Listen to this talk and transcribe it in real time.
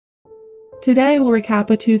Today we'll recap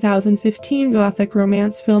a 2015 gothic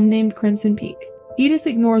romance film named Crimson Peak. Edith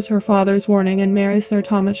ignores her father's warning and marries Sir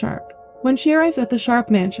Thomas Sharpe. When she arrives at the Sharpe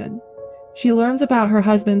mansion, she learns about her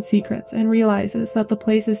husband's secrets and realizes that the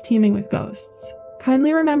place is teeming with ghosts.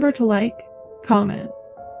 Kindly remember to like, comment,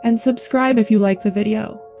 and subscribe if you like the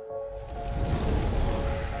video.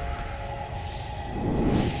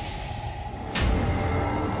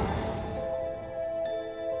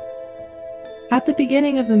 At the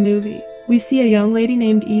beginning of the movie, we see a young lady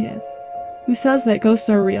named Edith, who says that ghosts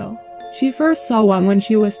are real. She first saw one when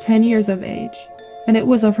she was 10 years of age, and it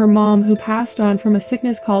was of her mom who passed on from a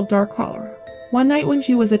sickness called dark cholera. One night when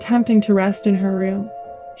she was attempting to rest in her room,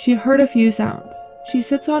 she heard a few sounds. She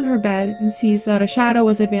sits on her bed and sees that a shadow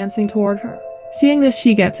was advancing toward her. Seeing this,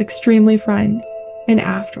 she gets extremely frightened, and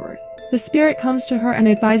afterward, the spirit comes to her and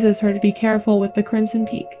advises her to be careful with the Crimson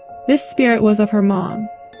Peak. This spirit was of her mom.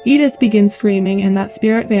 Edith begins screaming and that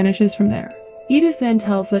spirit vanishes from there. Edith then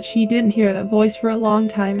tells that she didn't hear that voice for a long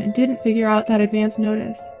time and didn't figure out that advance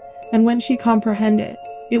notice, and when she comprehended,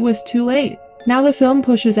 it was too late. Now the film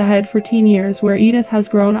pushes ahead for teen years where Edith has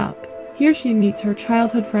grown up. Here she meets her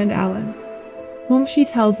childhood friend Alan, whom she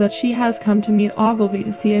tells that she has come to meet 𝐂𝐃𝐿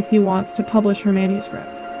to see if he wants to publish her manuscript.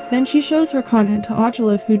 Then she shows her content to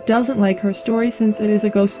𝐂𝐃𝐿, who doesn't like her story since it is a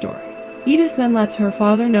ghost story. Edith then lets her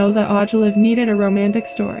father know that 𝐂𝐃𝐿 needed a romantic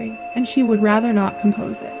story, and she would rather not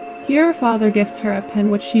compose it. Here her father gifts her a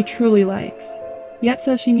pen which she truly likes, yet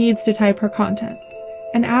says she needs to type her content,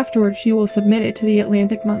 and afterwards she will submit it to the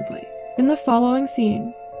Atlantic Monthly. In the following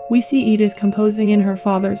scene, we see Edith composing in her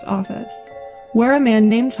father's office, where a man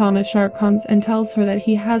named Thomas Sharpe comes and tells her that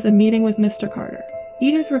he has a meeting with Mr. Carter.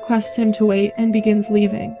 Edith requests him to wait and begins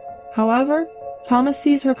leaving. However, Thomas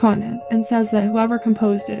sees her content and says that whoever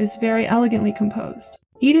composed it is very elegantly composed.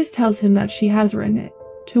 Edith tells him that she has written it,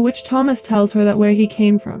 to which Thomas tells her that where he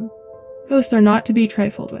came from, ghosts are not to be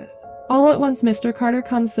trifled with. All at once Mr. Carter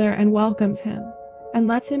comes there and welcomes him, and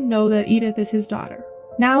lets him know that Edith is his daughter.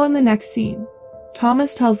 Now in the next scene,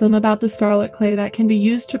 Thomas tells them about the scarlet clay that can be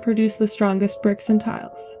used to produce the strongest bricks and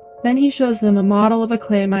tiles. Then he shows them a model of a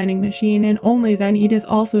clay mining machine, and only then Edith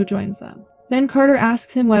also joins them. Then Carter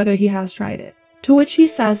asks him whether he has tried it, to which he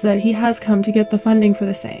says that he has come to get the funding for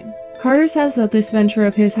the same. Carter says that this venture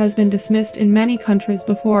of his has been dismissed in many countries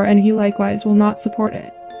before and he likewise will not support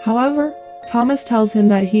it. However, Thomas tells him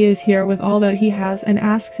that he is here with all that he has and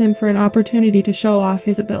asks him for an opportunity to show off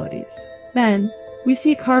his abilities. Then, we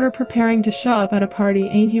see Carter preparing to show up at a party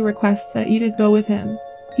and he requests that Edith go with him.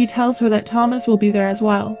 He tells her that Thomas will be there as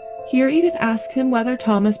well. Here Edith asks him whether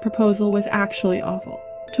Thomas' proposal was actually awful,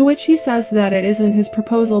 to which he says that it isn't his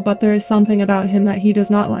proposal but there is something about him that he does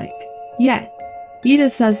not like. Yet,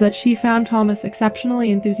 Edith says that she found Thomas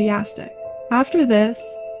exceptionally enthusiastic. After this,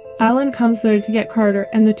 Alan comes there to get Carter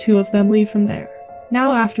and the two of them leave from there.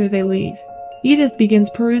 Now after they leave, Edith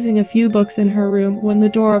begins perusing a few books in her room when the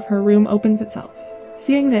door of her room opens itself.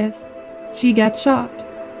 Seeing this, she gets shocked,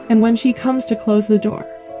 and when she comes to close the door,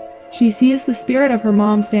 she sees the spirit of her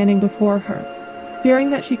mom standing before her,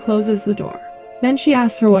 fearing that she closes the door. Then she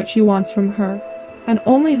asks her what she wants from her, and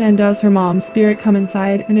only then does her mom's spirit come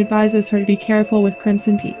inside and advises her to be careful with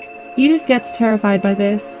Crimson Peak. Edith gets terrified by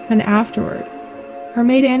this, and afterward, her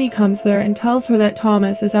maid Annie comes there and tells her that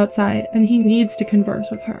Thomas is outside and he needs to converse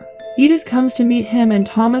with her. Edith comes to meet him and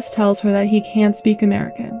Thomas tells her that he can't speak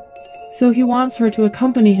American, so he wants her to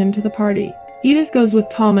accompany him to the party. Edith goes with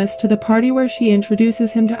Thomas to the party where she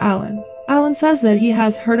introduces him to Alan. Alan says that he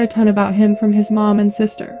has heard a ton about him from his mom and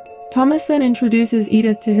sister. Thomas then introduces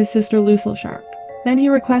Edith to his sister Lucille Sharpe. Then he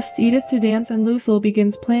requests Edith to dance and Lucille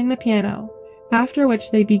begins playing the piano, after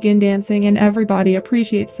which they begin dancing and everybody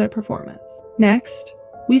appreciates their performance. Next,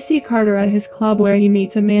 we see Carter at his club where he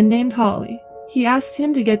meets a man named Holly. He asks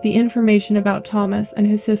him to get the information about Thomas and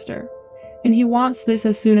his sister, and he wants this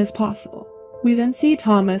as soon as possible. We then see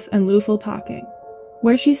Thomas and Lucille talking,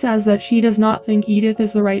 where she says that she does not think Edith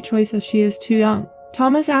is the right choice as she is too young.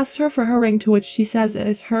 Thomas asks her for her ring, to which she says it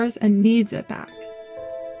is hers and needs it back.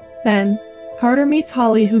 Then, Carter meets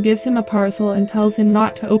Holly, who gives him a parcel and tells him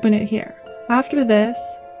not to open it here. After this,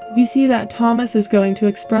 we see that Thomas is going to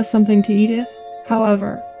express something to Edith.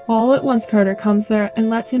 However, all at once Carter comes there and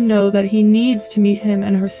lets him know that he needs to meet him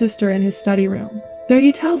and her sister in his study room. There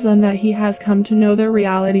he tells them that he has come to know their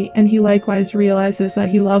reality and he likewise realizes that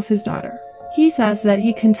he loves his daughter. He says that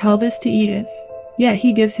he can tell this to Edith, yet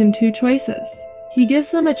he gives him two choices. He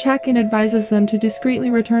gives them a check and advises them to discreetly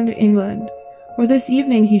return to England, or this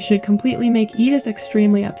evening he should completely make Edith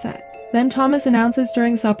extremely upset. Then Thomas announces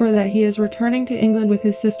during supper that he is returning to England with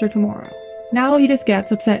his sister tomorrow. Now Edith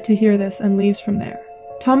gets upset to hear this and leaves from there.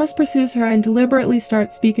 Thomas pursues her and deliberately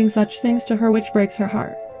starts speaking such things to her which breaks her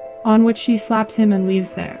heart, on which she slaps him and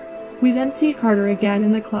leaves there. We then see Carter again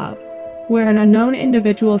in the club, where an unknown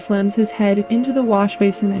individual slams his head into the wash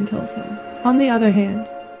basin and kills him. On the other hand,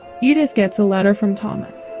 Edith gets a letter from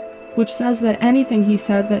Thomas, which says that anything he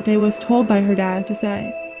said that day was told by her dad to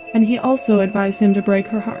say, and he also advised him to break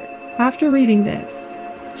her heart. After reading this,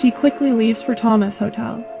 she quickly leaves for Thomas'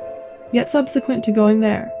 hotel. Yet subsequent to going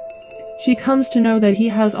there, she comes to know that he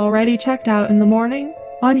has already checked out in the morning.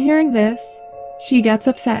 On hearing this, she gets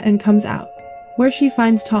upset and comes out, where she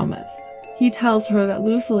finds Thomas. He tells her that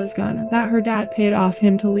Lucille is gone, that her dad paid off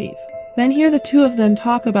him to leave. Then hear the two of them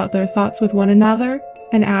talk about their thoughts with one another,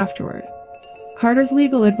 and afterward, Carter's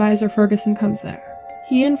legal advisor Ferguson comes there.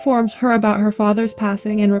 He informs her about her father's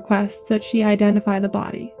passing and requests that she identify the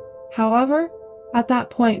body. However, at that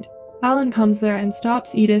point, Alan comes there and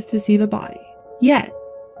stops Edith to see the body. Yet,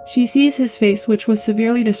 she sees his face, which was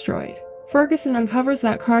severely destroyed. Ferguson uncovers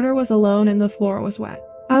that Carter was alone and the floor was wet.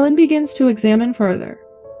 Alan begins to examine further,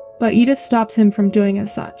 but Edith stops him from doing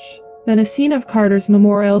as such. Then a scene of Carter's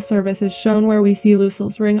memorial service is shown where we see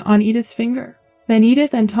Lucille's ring on Edith's finger. Then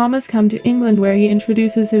Edith and Thomas come to England where he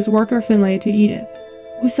introduces his worker Finlay to Edith,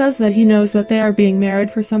 who says that he knows that they are being married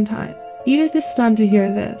for some time. Edith is stunned to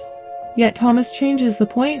hear this, yet Thomas changes the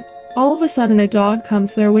point. All of a sudden a dog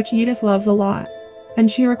comes there which Edith loves a lot, and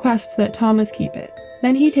she requests that Thomas keep it.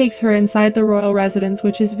 Then he takes her inside the royal residence,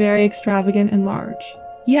 which is very extravagant and large.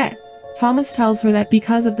 Yet, Thomas tells her that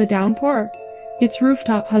because of the downpour, its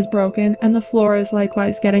rooftop has broken and the floor is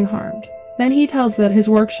likewise getting harmed. Then he tells that his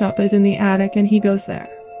workshop is in the attic and he goes there.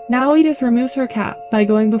 Now Edith removes her cap by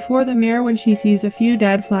going before the mirror when she sees a few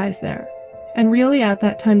dead flies there. And really at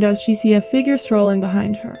that time does she see a figure strolling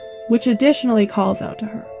behind her, which additionally calls out to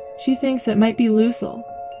her. She thinks it might be Lucille,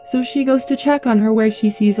 so she goes to check on her where she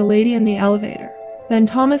sees a lady in the elevator. Then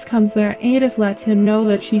Thomas comes there and Edith lets him know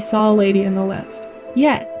that she saw a lady in the lift.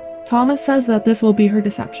 Yet, Thomas says that this will be her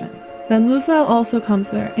deception. Then Lucille also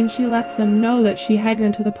comes there and she lets them know that she had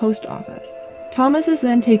been to the post office. Thomas is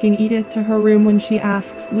then taking Edith to her room when she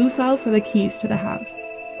asks Lucille for the keys to the house.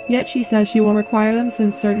 Yet she says she will require them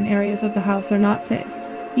since certain areas of the house are not safe.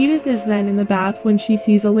 Edith is then in the bath when she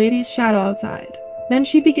sees a lady's shadow outside. Then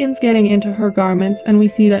she begins getting into her garments and we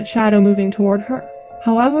see that shadow moving toward her.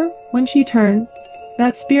 However, when she turns,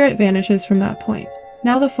 that spirit vanishes from that point.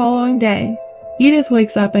 Now the following day, Edith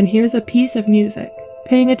wakes up and hears a piece of music.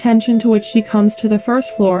 Paying attention to which she comes to the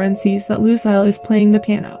first floor and sees that Lucille is playing the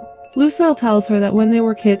piano. Lucille tells her that when they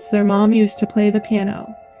were kids their mom used to play the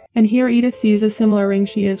piano, and here Edith sees a similar ring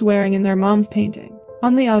she is wearing in their mom's painting.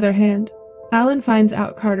 On the other hand, Alan finds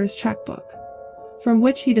out Carter's checkbook, from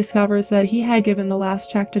which he discovers that he had given the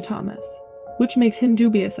last check to Thomas, which makes him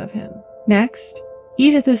dubious of him. Next,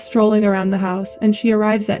 Edith is strolling around the house and she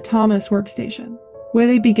arrives at Thomas' workstation, where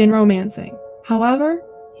they begin romancing. However,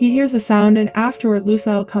 he hears a sound and afterward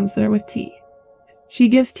Lucille comes there with tea. She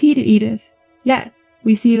gives tea to Edith, yet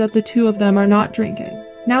we see that the two of them are not drinking.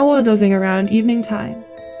 Now while dozing around evening time,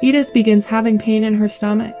 Edith begins having pain in her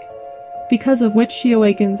stomach, because of which she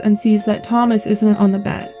awakens and sees that Thomas isn't on the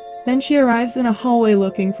bed. Then she arrives in a hallway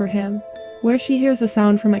looking for him, where she hears a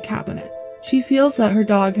sound from a cabinet. She feels that her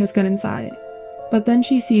dog has gone inside, but then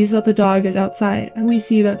she sees that the dog is outside and we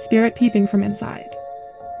see that spirit peeping from inside.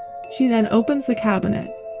 She then opens the cabinet,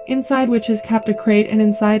 inside which is kept a crate, and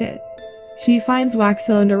inside it, she finds wax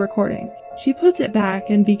cylinder recordings. She puts it back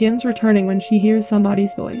and begins returning when she hears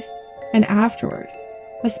somebody's voice, and afterward,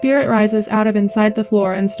 a spirit rises out of inside the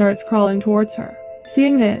floor and starts crawling towards her.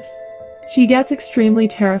 Seeing this, she gets extremely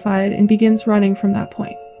terrified and begins running from that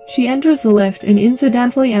point. She enters the lift and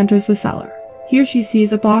incidentally enters the cellar. Here she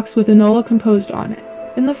sees a box with Enola composed on it.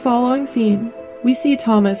 In the following scene, we see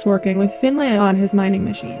Thomas working with Finlay on his mining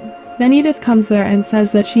machine. Then Edith comes there and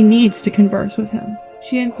says that she needs to converse with him.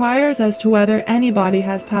 She inquires as to whether anybody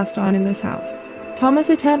has passed on in this house. Thomas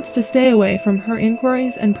attempts to stay away from her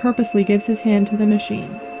inquiries and purposely gives his hand to the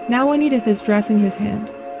machine. Now when Edith is dressing his hand,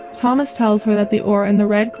 Thomas tells her that the ore and the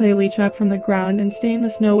red clay leach up from the ground and stain the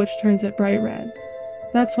snow, which turns it bright red.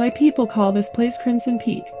 That's why people call this place Crimson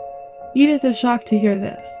Peak. Edith is shocked to hear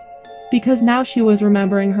this, because now she was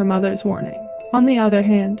remembering her mother's warning. On the other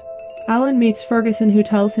hand, Alan meets Ferguson, who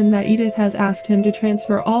tells him that Edith has asked him to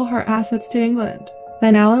transfer all her assets to England.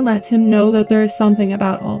 Then Alan lets him know that there is something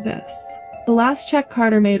about all this. The last check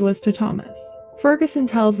Carter made was to Thomas. Ferguson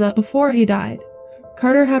tells that before he died,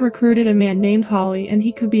 Carter had recruited a man named Holly and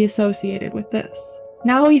he could be associated with this.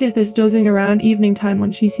 Now Edith is dozing around evening time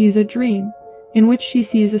when she sees a dream, in which she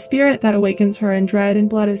sees a spirit that awakens her and dread and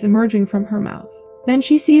blood is emerging from her mouth. Then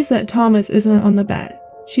she sees that Thomas isn't on the bed.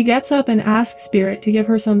 She gets up and asks Spirit to give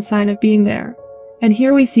her some sign of being there. And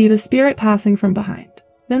here we see the spirit passing from behind.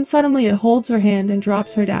 Then suddenly it holds her hand and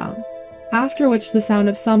drops her down. After which the sound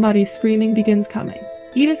of somebody screaming begins coming.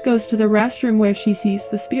 Edith goes to the restroom where she sees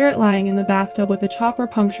the spirit lying in the bathtub with a chopper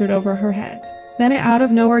punctured over her head. Then it out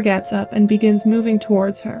of nowhere gets up and begins moving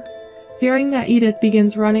towards her. Fearing that Edith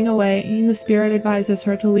begins running away, and the spirit advises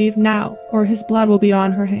her to leave now, or his blood will be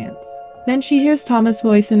on her hands. Then she hears Thomas'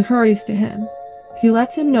 voice and hurries to him. He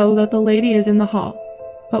lets him know that the lady is in the hall.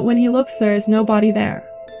 But when he looks, there is nobody there.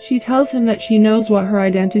 She tells him that she knows what her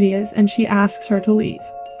identity is and she asks her to leave.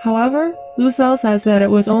 However, Lucille says that it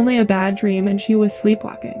was only a bad dream and she was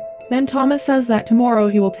sleepwalking. Then Thomas says that tomorrow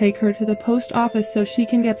he will take her to the post office so she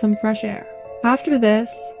can get some fresh air. After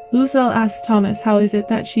this, Lucille asks Thomas how is it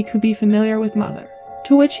that she could be familiar with Mother.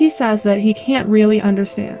 To which he says that he can't really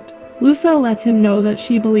understand. Lucille lets him know that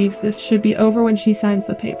she believes this should be over when she signs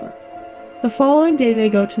the paper. The following day they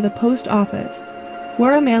go to the post office,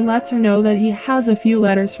 where a man lets her know that he has a few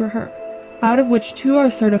letters for her, out of which 2 are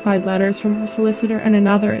certified letters from her solicitor and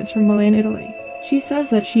another is from Milan, Italy. She says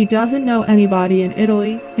that she doesn't know anybody in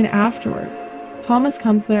Italy, and afterward, Thomas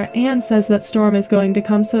comes there and says that storm is going to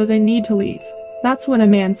come so they need to leave. That's when a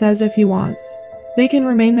man says if he wants, they can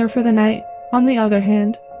remain there for the night. On the other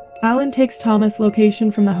hand, Alan takes Thomas' location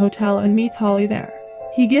from the hotel and meets Holly there.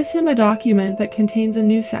 He gives him a document that contains a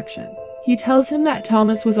new section. He tells him that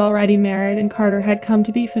Thomas was already married and Carter had come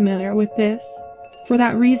to be familiar with this. For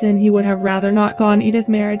that reason, he would have rather not gone Edith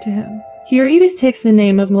married to him. Here Edith takes the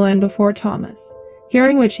name of Milan before Thomas,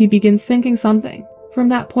 hearing which he begins thinking something. From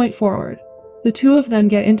that point forward, the two of them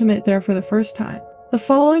get intimate there for the first time. The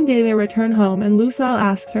following day they return home and Lucille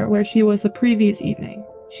asks her where she was the previous evening.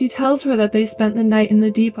 She tells her that they spent the night in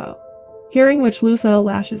the depot, hearing which Lucille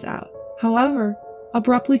lashes out. However,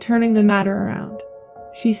 abruptly turning the matter around,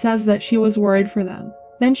 she says that she was worried for them.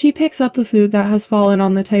 Then she picks up the food that has fallen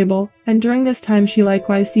on the table, and during this time she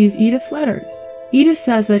likewise sees Edith's letters. Edith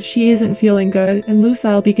says that she isn't feeling good and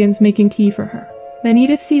Lucille begins making tea for her. Then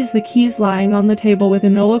Edith sees the keys lying on the table with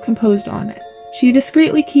𝐸𝐸𝐿 composed on it. She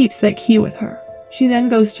discreetly keeps that key with her. She then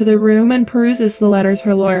goes to the room and peruses the letters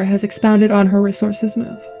her lawyer has expounded on her resources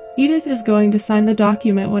move. Edith is going to sign the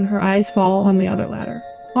document when her eyes fall on the other letter.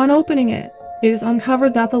 On opening it, it is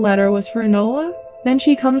uncovered that the letter was for 𝐸𝐸𝐿. Then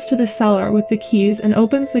she comes to the cellar with the keys and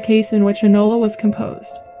opens the case in which 𝐸𝐸𝐿 was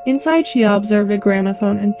composed. Inside she observed a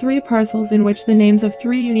gramophone and 3 parcels in which the names of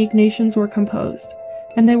 3 unique nations were composed,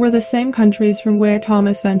 and they were the same countries from where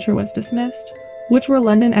Thomas' venture was dismissed, which were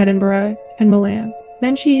London, Edinburgh, and Milan.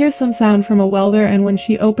 Then she hears some sound from a well there, and when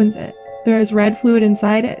she opens it, there is red fluid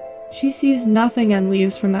inside it. She sees nothing and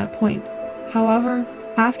leaves from that point. However,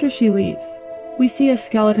 after she leaves, we see a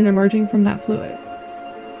skeleton emerging from that fluid.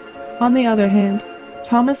 On the other hand,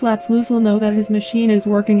 Thomas lets Lucille know that his machine is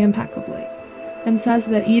working impeccably, and says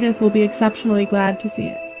that Edith will be exceptionally glad to see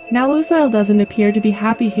it. Now Lucille doesn't appear to be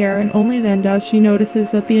happy here, and only then does she notices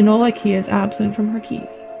that the 𝐸𝐸𝐿 key is absent from her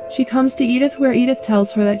keys. She comes to Edith where Edith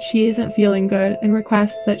tells her that she isn't feeling good and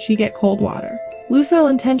requests that she get cold water. Lucille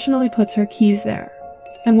intentionally puts her keys there,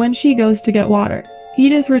 and when she goes to get water,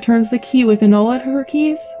 Edith returns the key with 𝐸𝐸𝐿 to her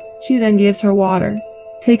keys. She then gives her water,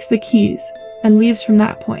 takes the keys, and leaves from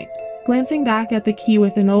that point. Glancing back at the key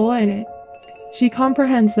with 𝐸𝐸𝐿 in it, she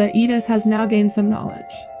comprehends that Edith has now gained some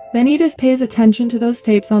knowledge. Then Edith pays attention to those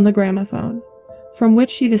tapes on the gramophone, from which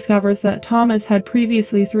she discovers that Thomas had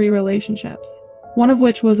previously 3 relationships, one of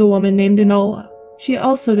which was a woman named 𝐸𝐸𝐿. She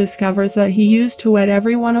also discovers that he used to wed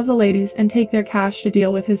every one of the ladies and take their cash to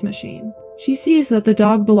deal with his machine. She sees that the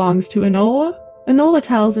dog belongs to 𝐸𝐸𝐿. 𝐸𝐸𝐿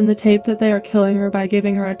tells in the tape that they are killing her by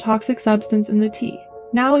giving her a toxic substance in the tea.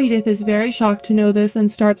 Now Edith is very shocked to know this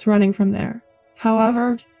and starts running from there.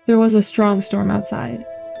 However, there was a strong storm outside,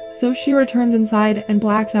 so she returns inside and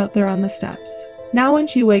blacks out there on the steps. Now when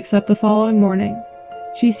she wakes up the following morning,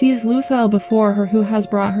 she sees Lucille before her who has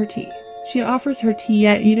brought her tea. She offers her tea,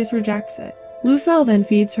 yet Edith rejects it. Lucille then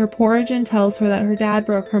feeds her porridge and tells her that her dad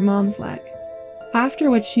broke her mom's leg,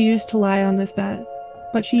 after which she used to lie on this bed,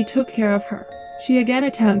 but she took care of her. She again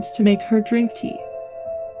attempts to make her drink tea,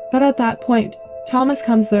 but at that point, Thomas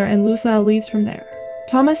comes there and Lucille leaves from there.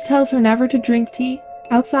 Thomas tells her never to drink tea.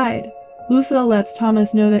 Outside, Lucille lets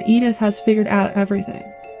Thomas know that Edith has figured out everything,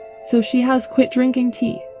 so she has quit drinking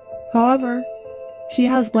tea. However, she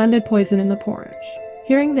has blended poison in the porridge.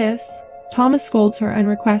 Hearing this, Thomas scolds her and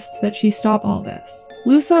requests that she stop all this.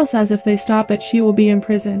 Lucille says if they stop it she will be in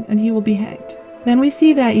prison and he will be hanged. Then we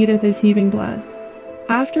see that Edith is heaving blood,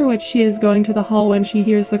 after which she is going to the hall when she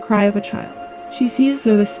hears the cry of a child. She sees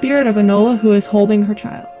there the spirit of 𝐸𝐸𝐿 who is holding her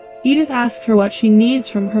child. Edith asks her what she needs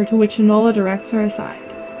from her, to which 𝐸𝐸𝐿 directs her aside.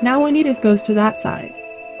 Now when Edith goes to that side,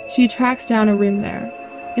 She tracks down a room there,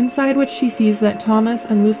 inside which she sees that Thomas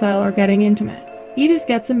and Lucille are getting intimate. Edith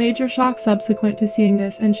gets a major shock subsequent to seeing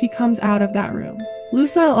this, and she comes out of that room.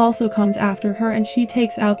 Lucille also comes after her, and she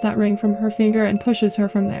takes out that ring from her finger and pushes her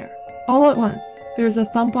from there. All at once, there's a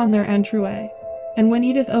thump on their entryway, and when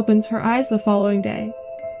Edith opens her eyes the following day,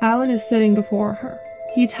 Alan is sitting before her.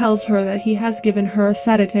 He tells her that he has given her a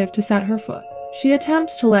sedative to set her foot. She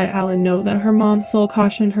attempts to let Alan know that her mom's soul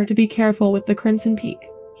cautioned her to be careful with the Crimson Peak.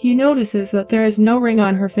 He notices that there is no ring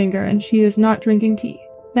on her finger and she is not drinking tea.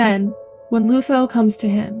 Then, when Lucille comes to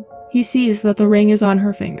him, he sees that the ring is on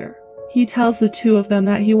her finger. He tells the two of them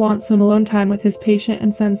that he wants some alone time with his patient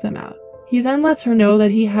and sends them out. He then lets her know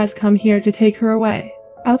that he has come here to take her away.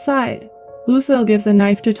 Outside, Lucille gives a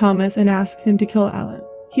knife to Thomas and asks him to kill Alan.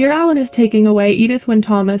 Here Alan is taking away Edith when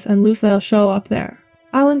Thomas and Lucille show up there.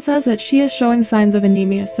 Alan says that she is showing signs of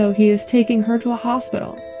anemia, so he is taking her to a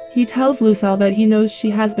hospital. He tells Lucille that he knows she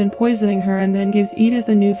has been poisoning her and then gives Edith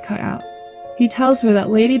a news cutout. He tells her that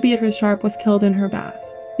Lady Beatrice Sharpe was killed in her bath.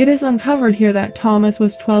 It is uncovered here that Thomas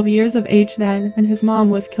was 12 years of age then and his mom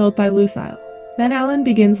was killed by Lucille. Then Alan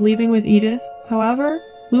begins leaving with Edith. However,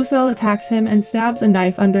 Lucille attacks him and stabs a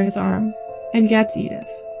knife under his arm and gets Edith.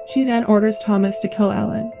 She then orders Thomas to kill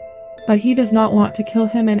Alan, but he does not want to kill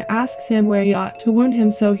him and asks him where he ought to wound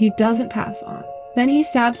him so he doesn't pass on. Then he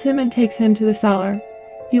stabs him and takes him to the cellar.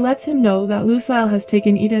 He lets him know that Lucille has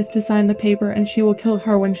taken Edith to sign the paper and she will kill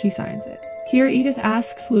her when she signs it. Here Edith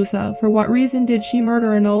asks Lucille for what reason did she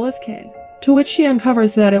murder Enola's kid, to which she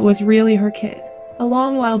uncovers that it was really her kid. A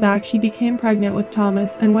long while back she became pregnant with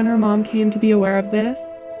Thomas, and when her mom came to be aware of this,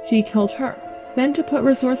 she killed her. Then to put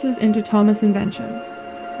resources into Thomas' invention,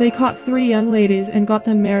 they caught 3 young ladies and got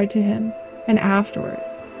them married to him, and afterward,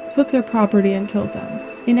 took their property and killed them.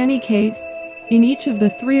 In any case, in each of the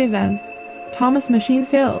 3 events, Thomas' machine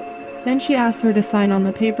failed. Then she asks her to sign on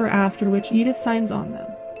the paper, after which Edith signs on them.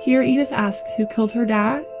 Here Edith asks who killed her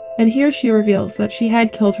dad, and here she reveals that she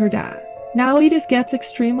had killed her dad. Now Edith gets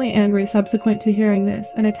extremely angry subsequent to hearing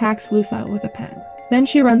this and attacks Lucille with a pen. Then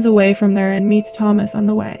she runs away from there and meets Thomas on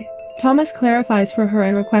the way. Thomas clarifies for her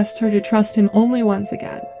and requests her to trust him only once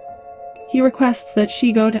again. He requests that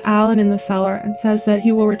she go to Alan in the cellar and says that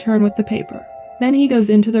he will return with the paper. Then he goes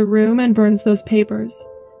into the room and burns those papers,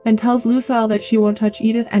 and tells Lucille that she won't touch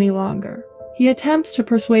Edith any longer. He attempts to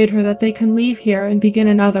persuade her that they can leave here and begin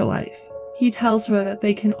another life. He tells her that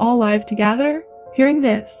they can all live together. Hearing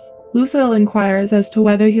this, Lucille inquires as to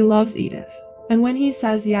whether he loves Edith, and when he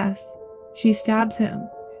says yes, she stabs him,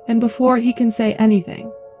 and before he can say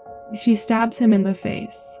anything, she stabs him in the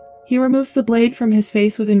face. He removes the blade from his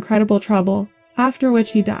face with incredible trouble, after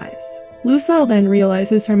which he dies. Lucille then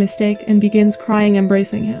realizes her mistake and begins crying,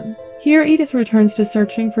 embracing him. Here Edith returns to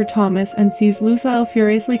searching for Thomas and sees Lucille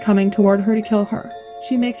furiously coming toward her to kill her.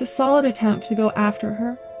 She makes a solid attempt to go after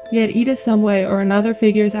her, yet Edith some way or another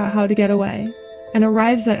figures out how to get away, and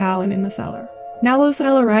arrives at Alan in the cellar. Now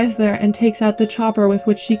Lucille arrives there and takes out the chopper with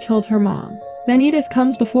which she killed her mom. Then Edith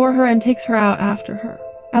comes before her and takes her out after her.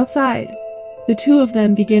 Outside, the two of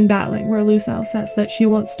them begin battling, where Lucille says that she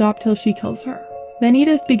won't stop till she kills her. Then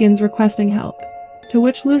Edith begins requesting help, to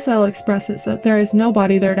which Lucille expresses that there is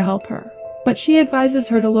nobody there to help her. But she advises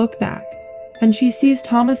her to look back, and she sees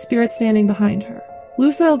Thomas' spirit standing behind her.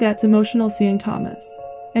 Lucille gets emotional seeing Thomas,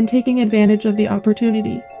 and taking advantage of the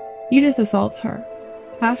opportunity, Edith assaults her,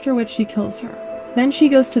 after which she kills her. Then she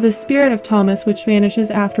goes to the spirit of Thomas, which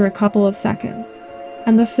vanishes after a couple of seconds,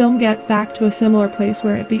 and the film gets back to a similar place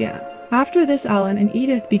where it began. After this, Alan and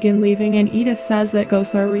Edith begin leaving, and Edith says that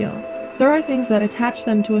ghosts are real. There are things that attach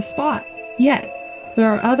them to a spot, yet there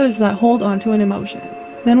are others that hold on to an emotion.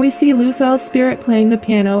 Then we see Lucille's spirit playing the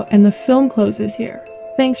piano, and the film closes here.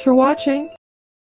 Thanks for watching.